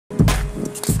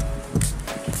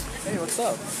what's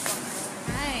up?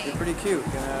 Hi. You're pretty cute.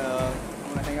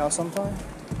 Wanna hang out sometime?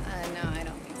 No, I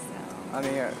don't think so. I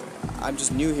mean, I'm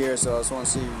just new here, so I just want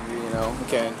to see you know, we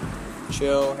can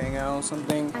chill, hang out,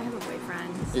 something. I have a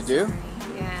boyfriend. You do? Sorry.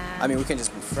 Yeah. I mean, we can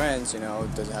just be friends, you know,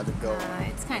 it doesn't have to go.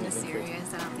 It's kind of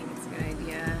serious. I don't think it's a good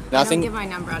idea. Nothing? I don't give my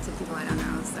number out to people I don't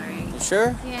know. Sorry. You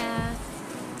sure? Yeah.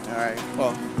 All right.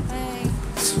 Well. Bye.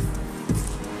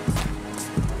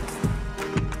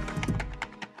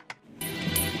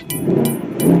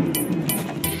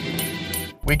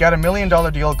 We got $1 million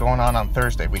deal going on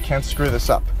Thursday. We can't screw this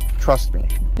up. Trust me.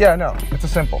 Yeah, no, it's a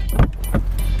simple.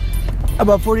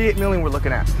 About 48 million we're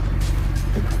looking at.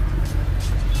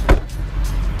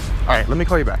 All right, let me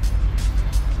call you back.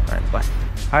 All right, bye.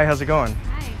 Hi, how's it going?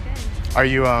 Hi, good.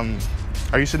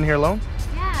 Are you sitting here alone?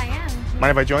 Yeah, I am.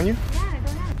 Mind if I join you? Yeah,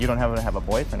 go ahead. You don't happen to have a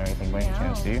boyfriend or anything by any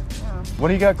chance, do you? No. What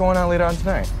do you got going on later on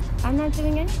tonight? I'm not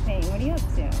doing anything. What are you up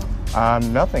to?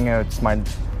 Nothing.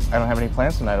 I don't have any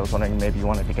plans tonight. I was wondering maybe you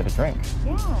wanted to get a drink.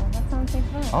 Yeah, that sounds like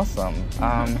fun. Awesome.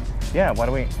 Yeah, why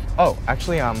don't we... Oh,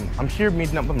 actually, I'm here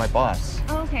meeting up with my boss.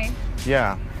 Oh, okay.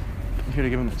 Yeah. I'm here to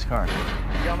give him his car.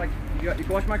 You can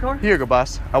wash my car? Here you go,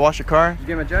 boss. I washed your car. You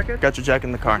get my jacket? Got your jacket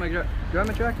in the car. Grab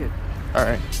my jacket. All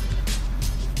right.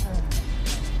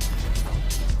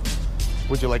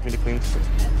 Would you like me to clean this?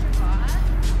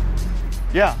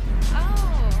 Yeah.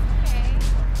 Oh, okay.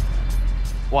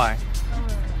 Why?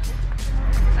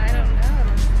 I don't know.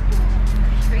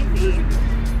 Crazy.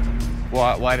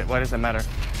 Why does that matter?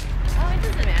 Oh, it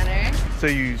doesn't matter. So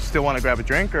you still want to grab a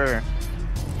drink, or?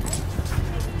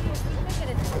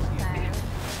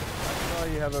 Oh,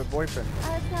 you have a boyfriend.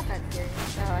 Oh, it's not that serious.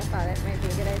 So I thought it might be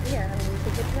a good idea. I mean, we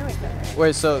could get to know each other.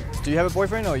 Wait, so do you have a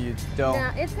boyfriend or you don't?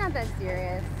 No, it's not that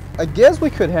serious. I guess we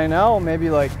could hang out maybe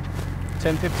like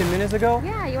 10-15 minutes ago.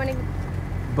 Yeah, you want to...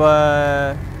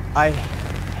 But I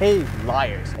hate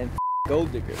liars and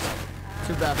gold diggers.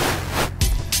 Too bad.